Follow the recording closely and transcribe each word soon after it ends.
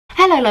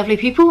Hello lovely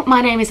people, my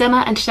name is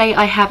Emma and today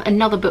I have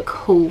another book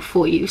haul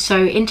for you.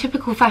 So in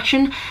typical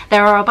fashion,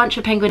 there are a bunch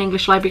of Penguin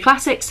English Library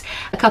classics,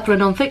 a couple of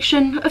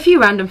non-fiction, a few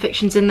random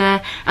fictions in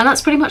there, and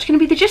that's pretty much going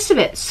to be the gist of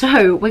it.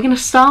 So we're going to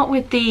start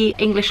with the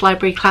English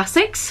Library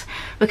classics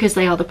because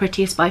they are the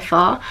prettiest by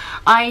far.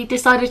 I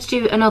decided to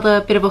do another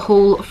bit of a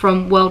haul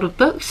from World of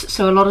Books,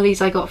 so a lot of these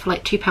I got for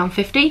like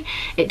 £2.50.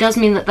 It does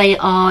mean that they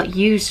are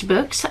used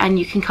books and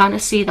you can kind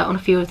of see that on a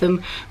few of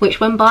them, which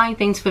when buying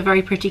things for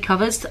very pretty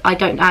covers, I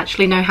don't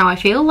actually know how I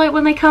feel like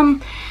when they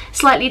come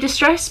slightly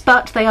distressed,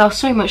 but they are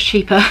so much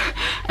cheaper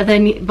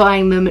than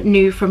buying them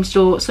new from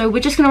store. So we're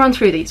just going to run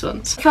through these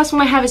ones. The first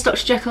one I have is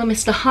Dr. Jekyll and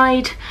Mr.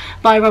 Hyde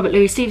by Robert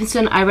Louis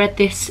Stevenson. I read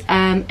this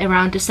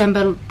around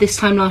December this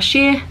time last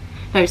year.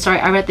 No, sorry,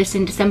 I read this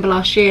in December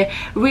last year.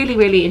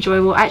 Really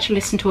enjoyable. I actually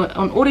listened to it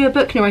on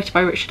audiobook narrated by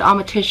Richard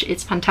Armitage.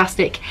 It's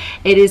fantastic.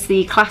 It is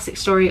the classic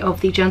story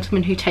of the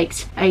gentleman who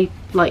takes a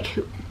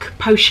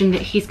potion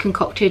that he's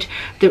concocted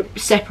that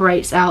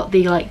separates out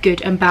the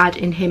good and bad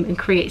in him and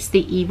creates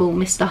the evil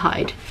Mr.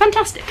 Hyde.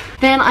 Fantastic.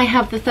 Then I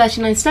have The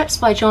 39 Steps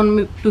by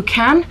John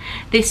Buchan.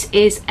 This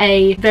is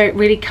a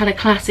really kind of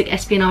classic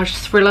espionage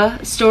thriller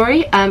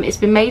story. It's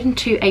been made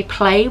into a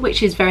play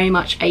which is very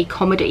much a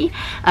comedy.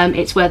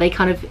 It's where they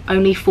kind of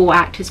only 4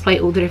 actors play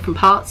all the different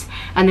parts,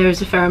 and there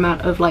is a fair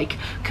amount of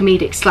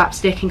comedic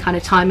slapstick and kind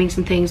of timings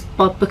and things,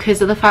 but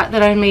because of the fact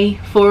that only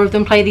 4 of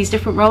them play these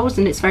different roles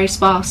and it's very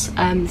sparse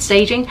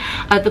staging.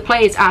 The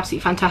play is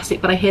absolutely fantastic,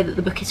 but I hear that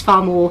the book is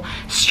far more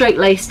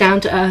straight-laced,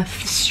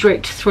 down-to-earth,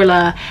 strict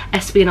thriller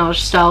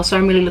espionage style, so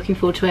I'm really looking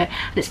forward to it,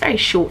 and it's very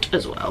short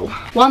as well.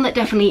 One that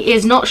definitely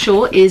is not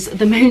short is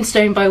The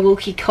Moonstone by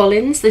Wilkie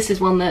Collins. This is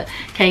one that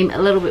came a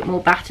little bit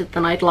more battered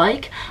than I'd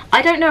like.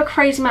 I don't know a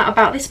crazy amount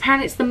about this.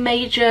 Apparently it's the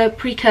major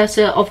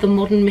precursor of the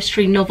modern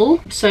mystery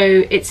novel, so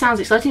it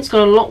sounds exciting. It's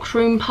got a locked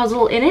room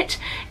puzzle in it.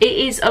 It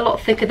is a lot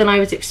thicker than I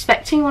was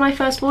expecting when I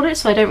first bought it,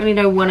 so I don't really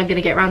know when I'm going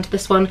to get around to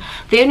this one.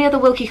 The only other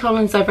Wilkie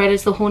Collins I've read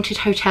is The Haunted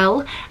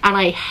Hotel, and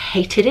I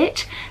hated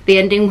it. The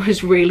ending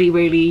was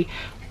really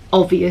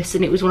obvious,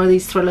 and it was one of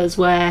these thrillers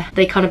where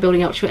they kind of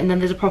building up to it and then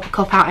there's a proper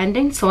cop-out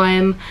ending, so I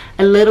am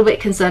a little bit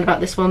concerned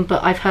about this one,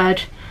 but I've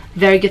heard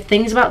very good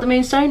things about The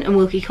Moonstone, and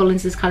Wilkie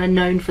Collins is kind of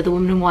known for The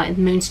Woman in White and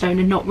The Moonstone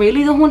and not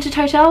really The Haunted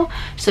Hotel,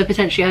 so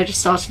potentially I just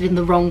started in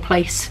the wrong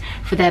place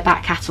for their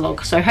back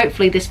catalogue, so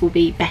hopefully this will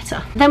be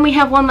better. Then we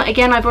have one that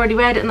again I've already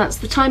read, and that's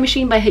The Time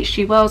Machine by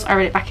H.G. Wells. I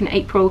read it back in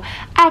April.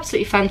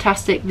 Absolutely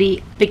fantastic.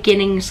 The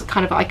beginnings,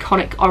 kind of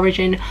iconic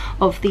origin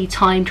of the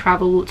time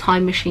travel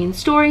time machine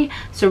story,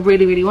 so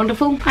really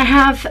wonderful. I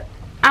have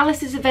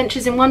Alice's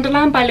Adventures in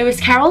Wonderland by Lewis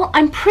Carroll.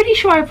 I'm pretty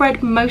sure I've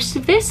read most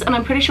of this, and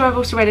I'm pretty sure I've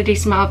also read a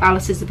decent amount of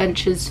Alice's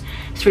Adventures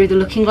through the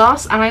Looking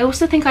Glass, and I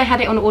also think I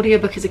had it on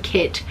audiobook as a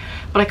kid,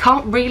 but I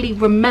can't really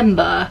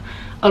remember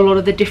a lot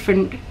of the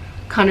different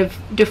kind of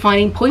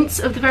defining points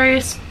of the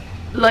various,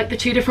 the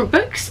 2 different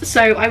books,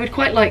 so I would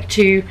quite like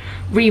to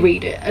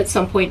reread it at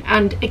some point,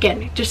 and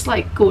again, just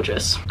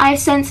gorgeous. I have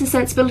Sense and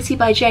Sensibility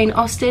by Jane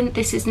Austen.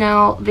 This is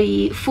now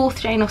the 4th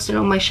Jane Austen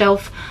on my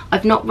shelf.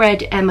 I've not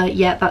read Emma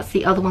yet. That's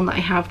the other one that I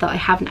have that I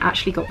haven't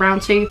actually got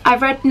round to.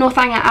 I've read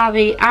Northanger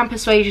Abbey and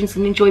Persuasions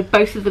and enjoyed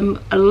both of them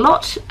a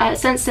lot.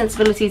 Sense and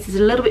Sensibilities is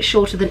a little bit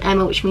shorter than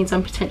Emma, which means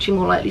I'm potentially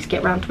more likely to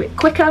get around to it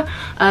quicker.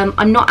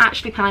 I'm not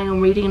actually planning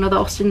on reading another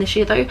Austen this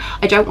year though.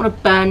 I don't want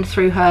to burn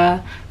through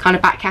her kind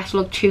of back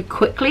catalogue too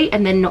quickly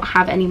and then not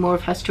have any more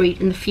of her to read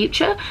in the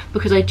future,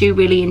 because I do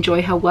really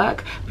enjoy her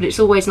work, but it's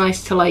always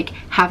nice to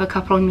have a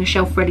couple on your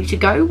shelf ready to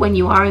go when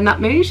you are in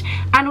that mood.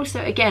 And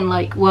also again,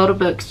 World of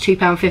Books,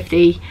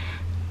 £2.50,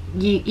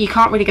 you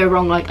can't really go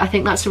wrong. I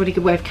think that's a really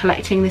good way of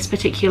collecting this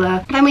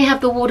particular. Then we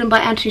have The Warden by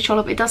Anthony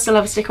Trollope. It does still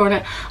have a sticker on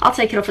it. I'll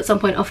take it off at some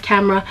point off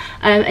camera.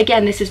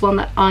 Again, this is one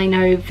that I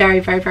know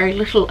very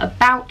little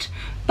about,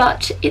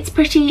 but it's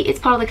pretty. It's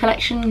part of the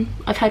collection.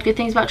 I've heard good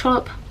things about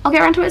Trollope. I'll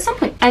get around to it at some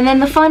point. And then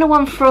the final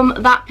one from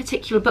that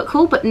particular book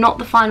haul, but not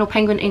the final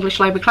Penguin English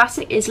Library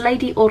classic, is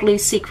Lady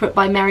Audley's Secret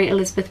by Mary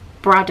Elizabeth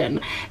Braddon.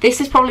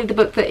 This is probably the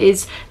book that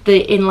is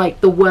in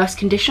the worst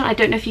condition. I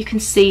don't know if you can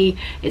see,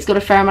 it's got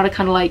a fair amount of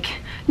kind of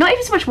not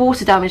even so much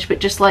water damage, but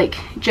just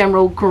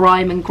general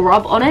grime and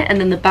grub on it, and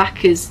then the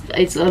back is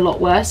a lot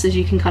worse, as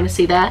you can kind of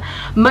see there.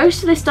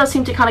 Most of this does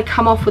seem to kind of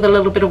come off with a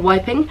little bit of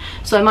wiping,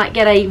 so I might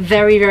get a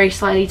very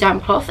slightly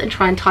damp cloth and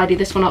try and tidy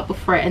this one up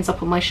before it ends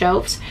up on my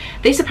shelves.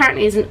 This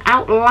apparently is an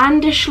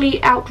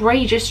outlandishly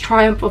outrageous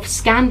triumph of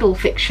scandal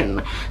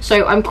fiction,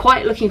 so I'm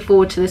quite looking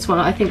forward to this one.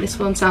 I think this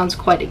one sounds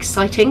quite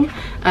exciting.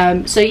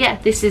 So yeah,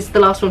 this is the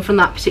last one from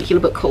that particular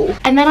book haul.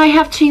 And then I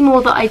have 2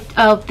 more that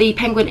of the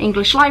Penguin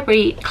English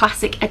Library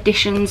classic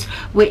editions,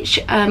 which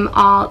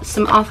are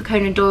some Arthur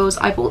Conan Doyle's.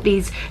 I bought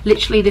these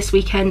literally this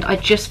weekend. I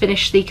just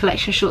finished the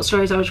collection of short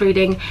stories I was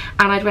reading,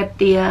 and I'd read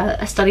the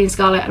A Study in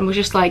Scarlet and was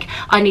just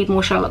I need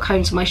more Sherlock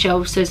Holmes on my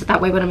shelves, so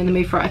that way when I'm in the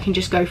mood for it I can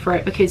just go for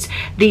it, because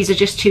these are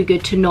just too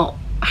good to not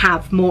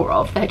have more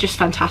of. They're just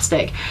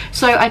fantastic.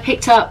 So I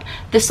picked up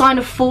The Sign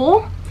of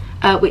Four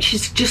which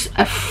is just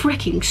a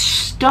freaking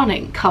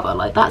stunning cover.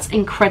 Like, that's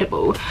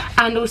incredible.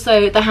 And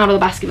also The Hound of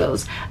the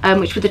Baskervilles,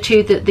 which were the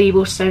two that the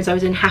Waterstones I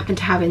was in happened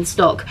to have in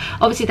stock.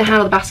 Obviously The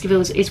Hound of the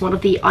Baskervilles is one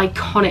of the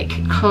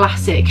iconic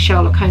classic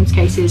Sherlock Holmes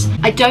cases.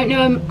 I don't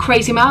know a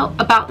crazy amount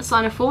about The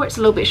Sign of Four, it's a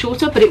little bit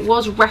shorter, but it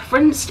was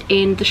referenced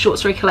in the short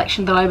story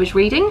collection that I was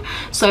reading,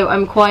 so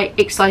I'm quite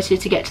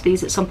excited to get to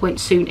these at some point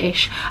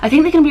soon-ish. I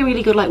think they're going to be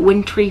really good like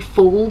wintry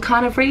fall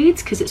kind of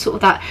reads, because it's sort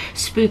of that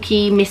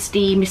spooky,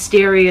 misty,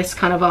 mysterious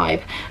kind of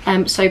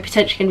vibe, so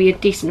potentially going to be a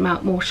decent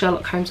amount more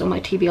Sherlock Holmes on my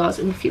TBRs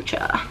in the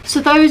future.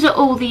 So those are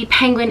all the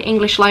Penguin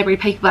English Library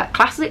paperback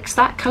classics.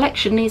 That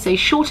collection needs a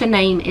shorter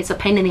name, it's a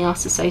pain in the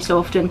ass to say so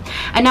often.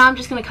 And now I'm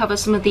just going to cover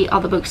some of the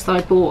other books that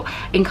I bought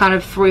in kind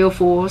of 3 or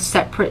 4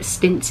 separate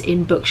stints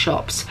in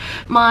bookshops.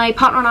 My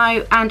partner and I,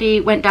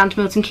 Andy, went down to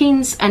Milton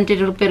Keynes and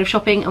did a bit of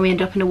shopping, and we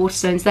ended up in the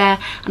Waterstones there,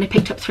 and I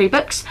picked up 3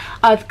 books.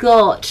 I've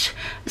got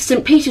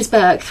St.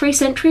 Petersburg, 3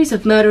 Centuries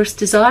of Murderous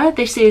Desire.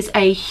 This is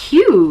a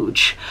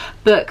huge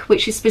book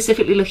which is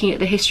specifically looking at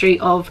the history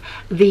of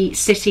the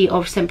city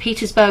of St.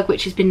 Petersburg,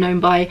 which has been known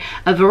by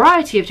a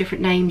variety of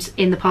different names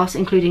in the past,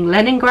 including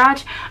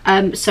Leningrad.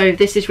 So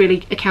this is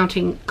really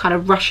accounting kind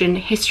of Russian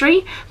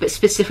history, but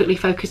specifically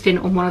focused in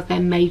on one of their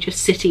major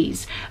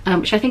cities,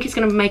 which I think is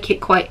going to make it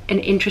quite an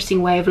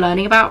interesting way of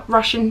learning about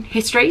Russian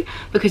history,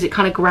 because it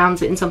kind of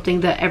grounds it in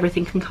something that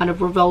everything can kind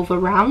of revolve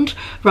around,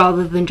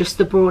 rather than just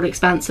the broad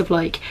expanse of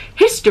like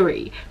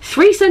history.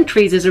 3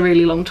 centuries is a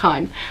really long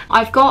time.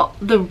 I've got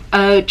the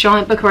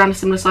giant book around a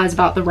similar size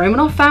about the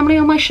Romanov family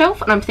on my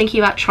shelf, and I'm thinking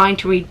about trying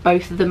to read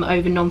both of them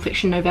over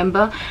Non-Fiction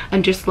November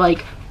and just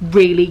like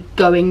really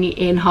going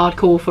in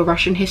hardcore for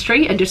Russian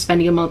history and just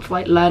spending a month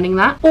like learning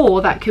that.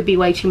 Or that could be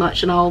way too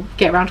much and I'll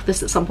get around to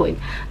this at some point.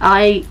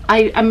 I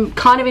am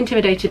kind of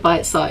intimidated by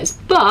its size,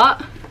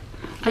 but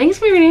I think it's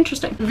going to be really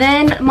interesting.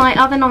 Then my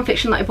other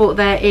non-fiction that I bought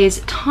there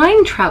is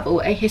Time Travel,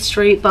 a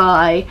history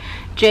by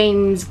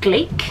James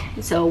Glake.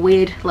 It's a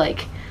weird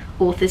like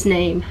author's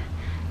name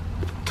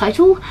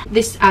title.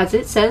 This, as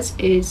it says,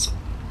 is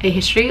a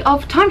history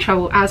of time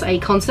travel as a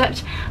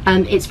concept,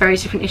 its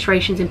various different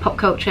iterations in pop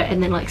culture,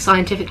 and then like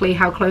scientifically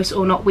how close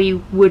or not we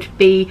would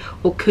be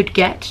or could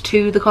get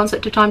to the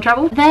concept of time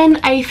travel. Then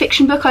a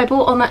fiction book I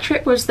bought on that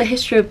trip was The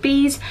History of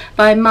Bees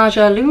by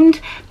Maja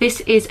Lund.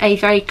 This is a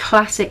very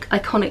classic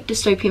iconic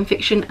dystopian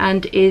fiction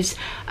and is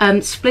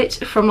split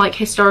from like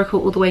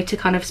historical all the way to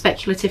kind of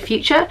speculative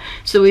future.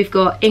 So we've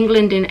got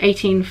England in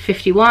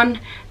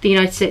 1851, the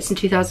United States in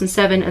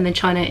 2007, and then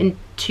China in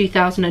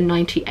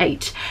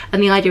 2098.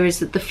 And the idea is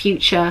that the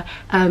future,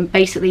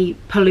 basically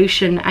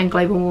pollution and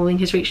global warming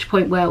has reached a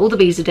point where all the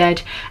bees are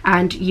dead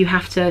and you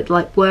have to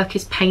like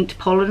workers paint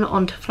pollen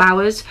onto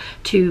flowers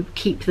to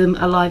keep them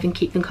alive and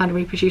keep them kind of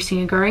reproducing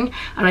and growing.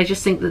 And I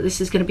just think that this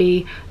is going to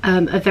be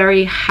a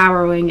very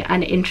harrowing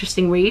and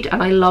interesting read,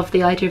 and I love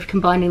the idea of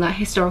combining that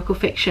historical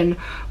fiction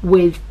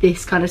with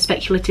this kind of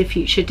speculative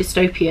future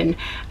dystopian,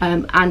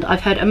 and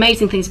I've heard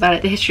amazing things about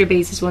it. The History of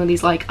Bees is one of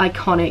these like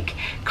iconic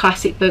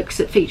classic books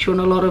that feature on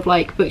a lot of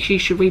like books you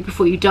should read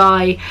before you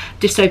die,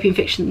 dystopian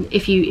fiction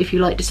if you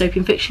like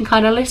dystopian fiction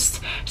kind of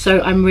list.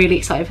 So I'm really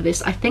excited for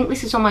this. I think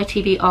this is on my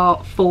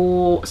TBR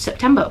for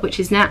September, which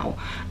is now,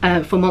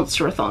 for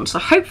Monsterathon, so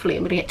hopefully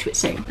I'm going to get to it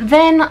soon.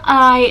 Then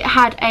I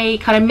had a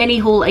kind of mini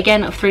haul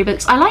again of 3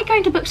 books. I like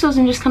going to bookstores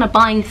and just kind of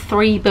buying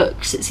 3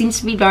 books. It seems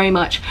to be very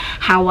much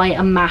how I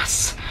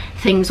amass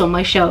things on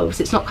my shelves.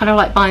 It's not kind of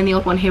like buying the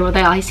odd one here or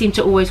there. I seem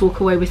to always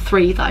walk away with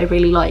 3 that I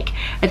really like,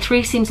 and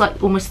 3 seems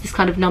like almost this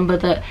kind of number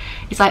that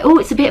it's like, oh,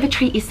 it's a bit of a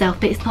treat yourself,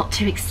 but it's not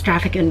too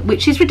extravagant,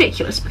 which is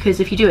ridiculous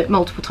because if you do it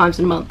multiple times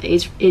in a month,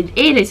 it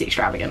is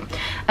extravagant.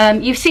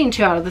 You've seen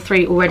 2 out of the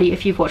 3 already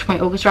if you've watched my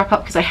August wrap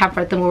up, because I have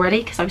read them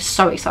already because I was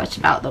so excited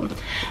about them.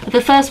 The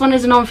first one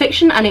is a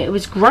non-fiction and it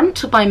was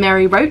Grunt by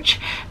Mary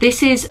Roach.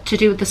 This is to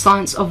do with the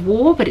science of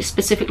war, but it's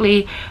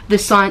specifically the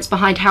science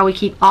behind how we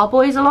keep our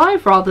boys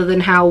alive rather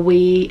than how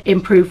we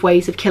improve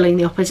ways of killing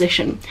the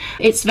opposition.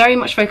 It's very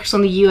much focused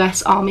on the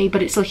US Army,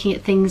 but it's looking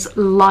at things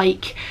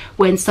like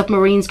when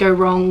submarines go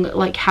wrong,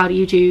 like how do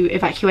you do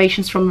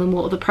evacuations from them,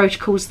 what are the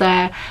protocols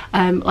there,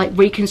 like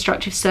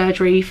reconstructive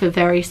surgery for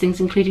various things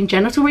including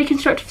genital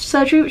reconstructive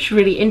surgery, which is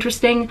really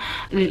interesting.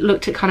 It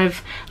looked at kind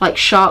of like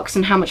sharks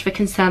and how much of a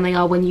concern they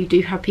are when you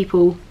do have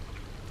people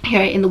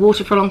here in the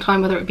water for a long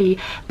time, whether it be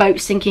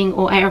boats sinking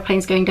or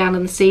aeroplanes going down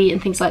in the sea and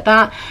things like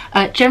that.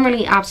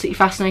 Generally absolutely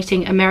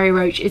fascinating, and Mary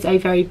Roach is a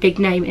very big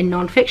name in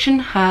non-fiction.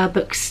 Her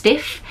book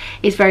Stiff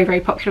is very,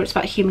 very popular. It's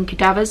about human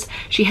cadavers.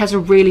 She has a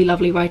really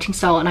lovely writing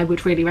style and I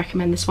would really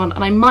recommend this one,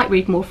 and I might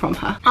read more from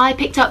her. I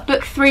picked up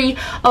book 3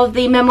 of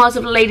the Memoirs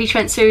of a Lady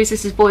Trent series.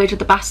 This is Voyage of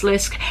the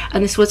Basilisk,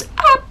 and this was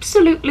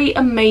absolutely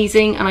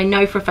amazing, and I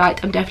know for a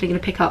fact I'm definitely going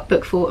to pick up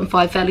book 4 and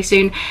 5 fairly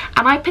soon,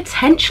 and I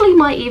potentially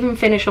might even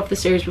finish off the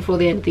series before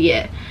the end of the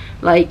year.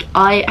 Like,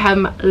 I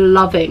am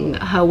loving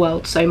her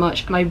world so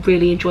much, and I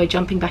really enjoy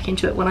jumping back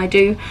into it when I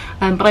do,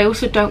 but I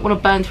also don't want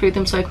to burn through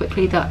them so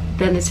quickly that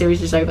then the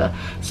series is over,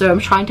 so I'm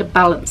trying to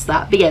balance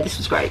that. But yeah, this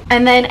was great.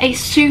 And then a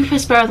super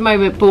spur of the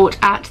moment bought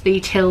at the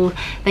till,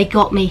 they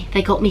got me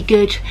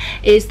good,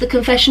 is The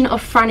Confession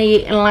of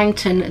Franny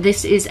Langton.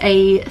 This is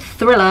a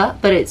thriller,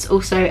 but it's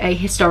also a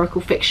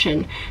historical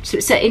fiction. So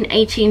it's set in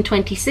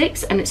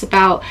 1826, and it's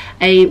about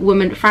a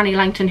woman, Franny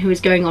Langton, who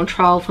is going on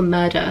trial for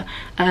murder,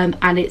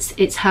 and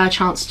it's her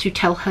chance to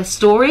tell her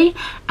story,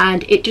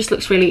 and it just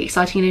looks really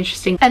exciting and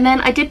interesting. And then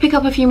I did pick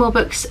up a few more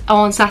books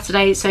on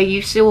Saturday. So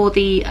you saw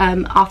the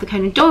Arthur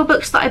Conan Doyle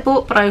books that I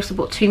bought, but I also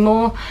bought 2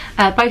 more,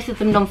 both of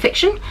them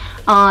non-fiction.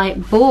 I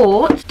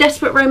bought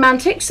Desperate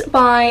Romantics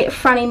by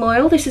Franny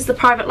Moyle. This is the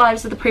private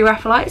lives of the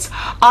Pre-Raphaelites.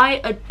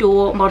 I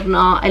adore modern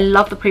art. I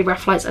love the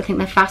Pre-Raphaelites. I think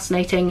they're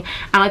fascinating,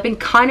 and I've been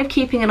kind of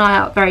keeping an eye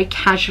out very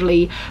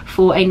casually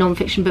for a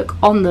non-fiction book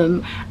on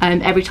them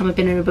every time I've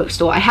been in a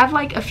bookstore. I have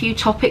like a few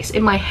topics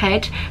in my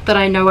head that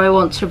I know I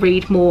want to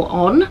read more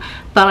on,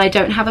 but I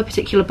don't have a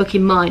particular book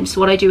in mind.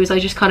 So what I do is I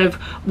just kind of,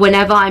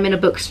 whenever I'm in a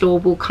bookstore,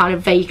 will kind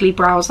of vaguely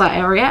browse that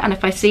area, and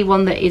if I see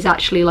one that is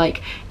actually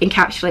like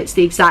encapsulates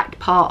the exact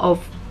part of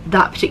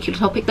that particular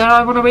topic that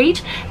I want to read,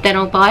 then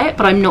I'll buy it.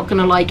 But I'm not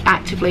going to like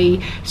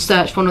actively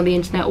search for one on the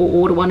internet or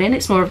order one in.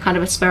 It's more of kind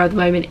of a spur of the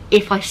moment.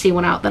 If I see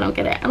one out, then I'll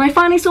get it, and I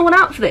finally saw one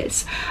out for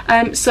this,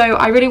 so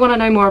I really want to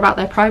know more about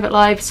their private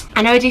lives.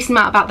 I know a decent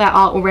amount about their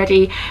art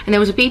already, and there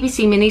was a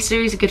BBC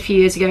miniseries a good few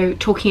years ago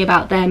talking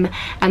about them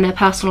and their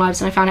personal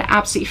lives, and I found it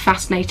absolutely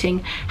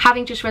fascinating,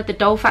 having just read The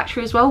Doll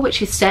Factory as well,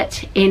 which is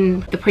set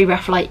in the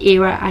Pre-Raphaelite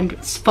era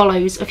and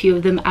follows a few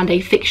of them and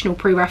a fictional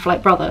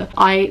Pre-Raphaelite brother.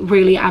 I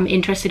really am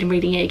interested in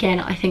reading it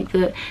again. I think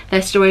that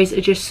their stories are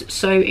just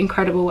so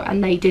incredible,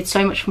 and they did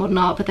so much for modern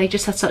art, but they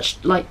just had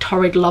such like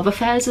torrid love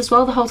affairs as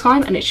well the whole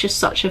time, and it's just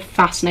such a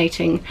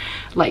fascinating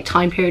like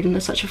time period, and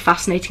there's such a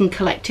fascinating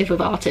collective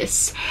of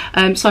artists.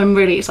 So I'm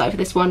really excited for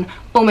this one.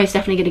 Almost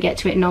definitely going to get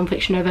to it in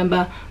non-fiction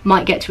November.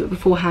 Might get to it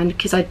beforehand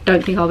because I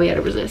don't think I'll be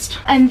able to resist.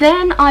 And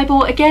then I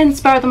bought, again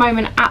spur of the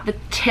moment at the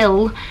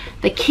till,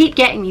 they keep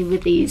getting you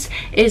with these,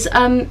 is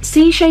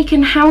Sea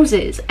Shaken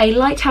Houses, a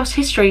lighthouse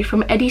history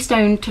from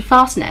Eddystone to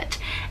Fastnet.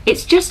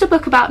 It's just a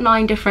book about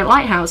 9 different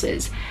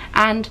lighthouses,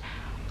 and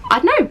I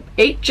don't know,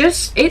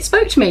 it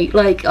spoke to me.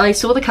 Like, I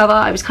saw the cover,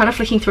 I was kind of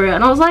flicking through it,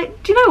 and I was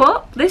like, do you know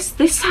what,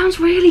 this sounds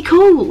really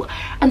cool.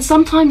 And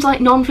sometimes like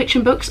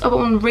non-fiction books are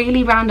on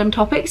really random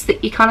topics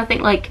that you kind of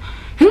think like,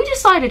 who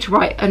decided to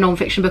write a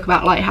non-fiction book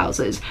about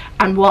lighthouses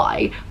and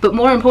why? But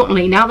more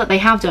importantly, now that they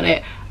have done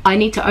it, I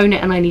need to own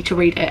it and I need to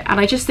read it, and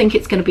I just think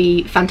it's going to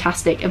be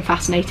fantastic and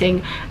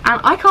fascinating,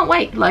 and I can't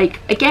wait. Like,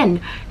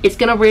 again, it's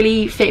going to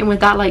really fit in with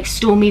that like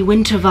stormy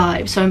winter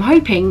vibe, so I'm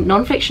hoping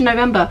non-fiction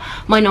November.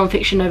 My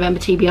non-fiction November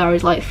TBR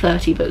is like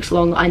 30 books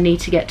long. I need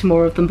to get to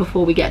more of them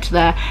before we get to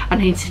there, and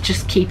I need to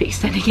just keep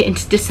extending it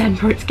into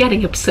December. It's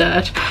getting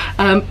absurd,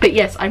 but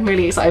yes, I'm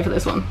really excited for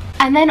this one.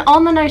 And then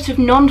on the note of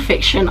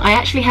non-fiction, I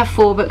actually have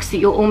 4 books that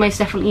you're almost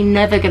definitely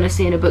never going to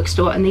see in a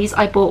bookstore, and these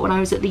I bought when I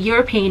was at the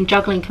European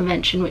Juggling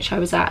Convention, which I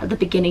was at the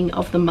beginning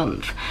of the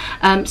month.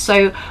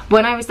 So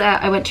when I was there,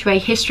 I went to a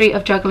history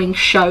of juggling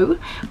show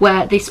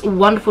where this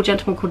wonderful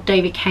gentleman called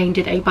David Kane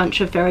did a bunch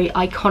of very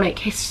iconic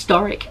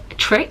historic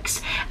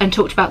tricks and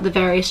talked about the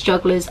various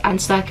jugglers and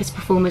circus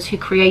performers who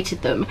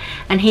created them,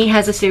 and he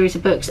has a series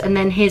of books. And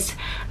then his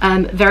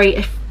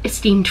very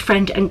esteemed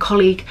friend and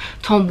colleague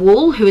Tom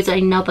Wall, who is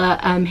another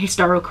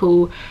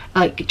historical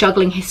like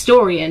juggling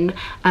historian,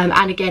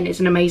 and again is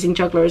an amazing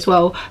juggler as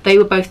well, they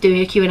were both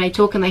doing a Q&A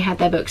talk and they had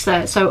their books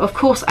there, so of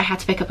course I had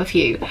to pick up a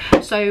few.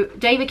 So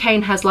David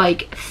Kane has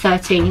like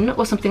 13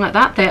 or something like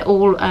that. They're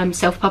all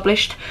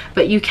self-published,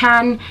 but you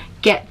can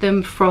get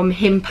them from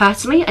him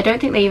personally. I don't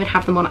think they even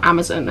have them on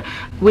Amazon.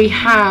 We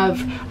have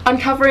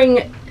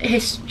Uncovering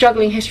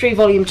Juggling History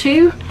Volume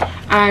 2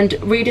 and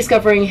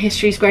Rediscovering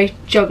History's Great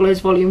Jugglers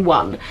Volume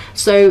 1.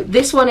 So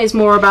this one is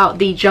more about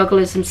the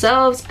jugglers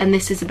themselves, and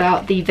this is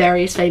about the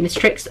various famous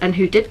tricks and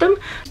who did them.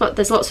 But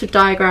there's lots of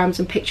diagrams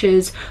and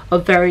pictures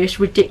of various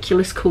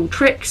ridiculous cool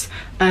tricks.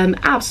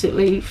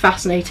 Absolutely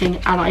fascinating,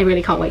 and I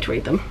really can't wait to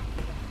read them.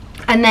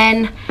 And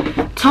then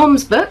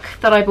Tom's book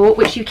that I bought,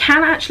 which you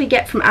can actually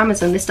get from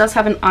Amazon. This does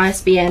have an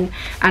ISBN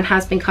and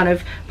has been kind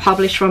of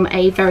published from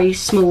a very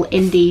small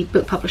indie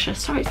book publisher.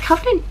 Sorry, it's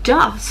covered in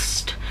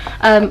dust,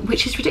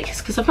 which is ridiculous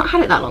because I've not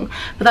had it that long.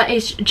 But that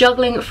is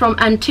Juggling from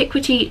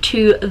Antiquity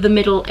to the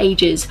Middle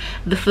Ages,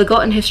 The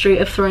Forgotten History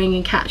of Throwing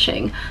and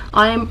Catching.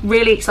 I am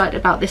really excited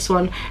about this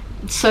one.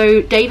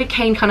 So David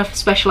Kane kind of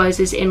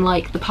specialises in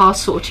like the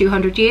past sort of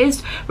 200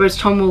 years, whereas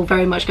Tom Wall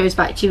very much goes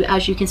back to,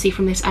 as you can see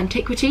from this,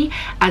 antiquity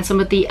and some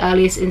of the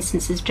earliest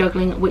instances of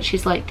juggling, which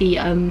is like the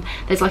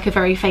there's like a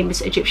very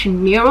famous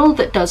Egyptian mural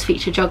that does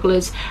feature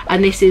jugglers,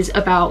 and this is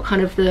about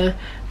kind of the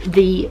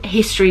the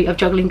history of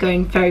juggling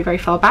going very, very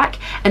far back.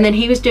 And then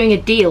he was doing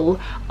a deal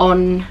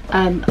on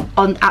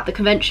at the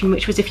convention,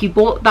 which was if you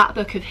bought that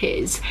book of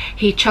his,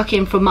 he'd chuck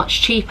in for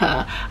much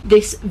cheaper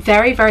this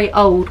very, very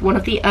old, one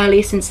of the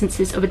earliest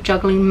instances of a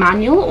juggling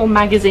manual or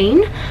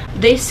magazine.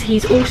 This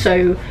he's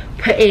also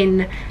put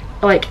in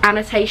like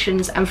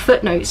annotations and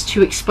footnotes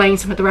to explain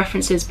some of the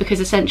references,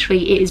 because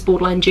essentially it is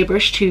borderline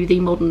gibberish to the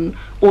modern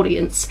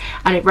audience,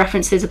 and it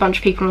references a bunch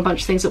of people and a bunch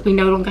of things that we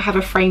no longer have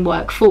a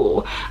framework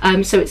for.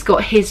 So it's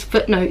got his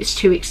footnotes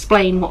to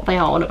explain what they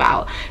are on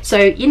about. So,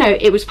 you know,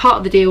 it was part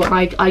of the deal, and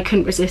I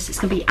couldn't resist. It's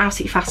going to be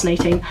absolutely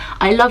fascinating.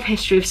 I love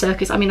history of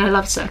circus. I mean, I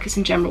love circus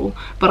in general,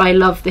 but I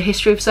love the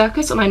history of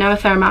circus, and I know a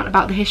fair amount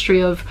about the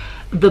history of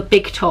the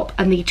big top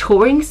and the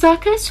touring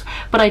circus,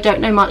 but I don't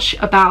know much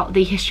about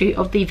the history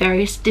of the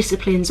various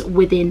disciplines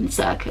within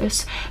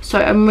circus. So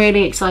I'm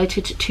really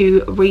excited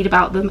to read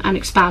about them and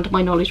expand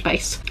my knowledge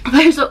base.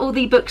 Those are all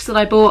the books that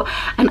I bought,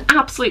 an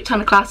absolute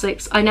ton of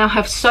classics. I now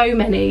have so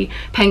many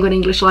Penguin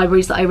English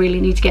libraries that I really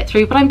need to get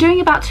through, but I'm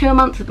doing about 2 a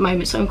month at the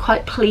moment, so I'm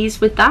quite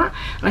pleased with that,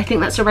 and I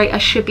think that's a rate I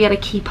should be able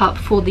to keep up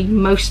for the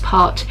most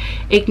part,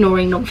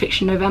 ignoring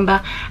non-fiction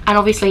November, and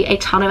obviously a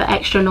ton of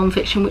extra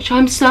non-fiction, which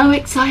I'm so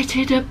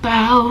excited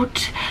about.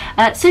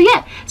 So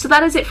yeah, so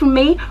that is it from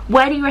me.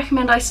 Where do you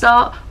recommend I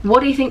start? What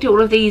do you think to all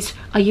of these?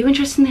 Are you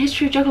interested in the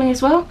history of juggling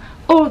as well?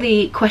 All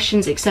the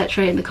questions,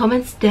 etc. in the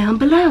comments down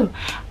below.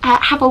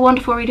 Have a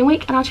wonderful reading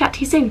week, and I'll chat to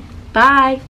you soon. Bye!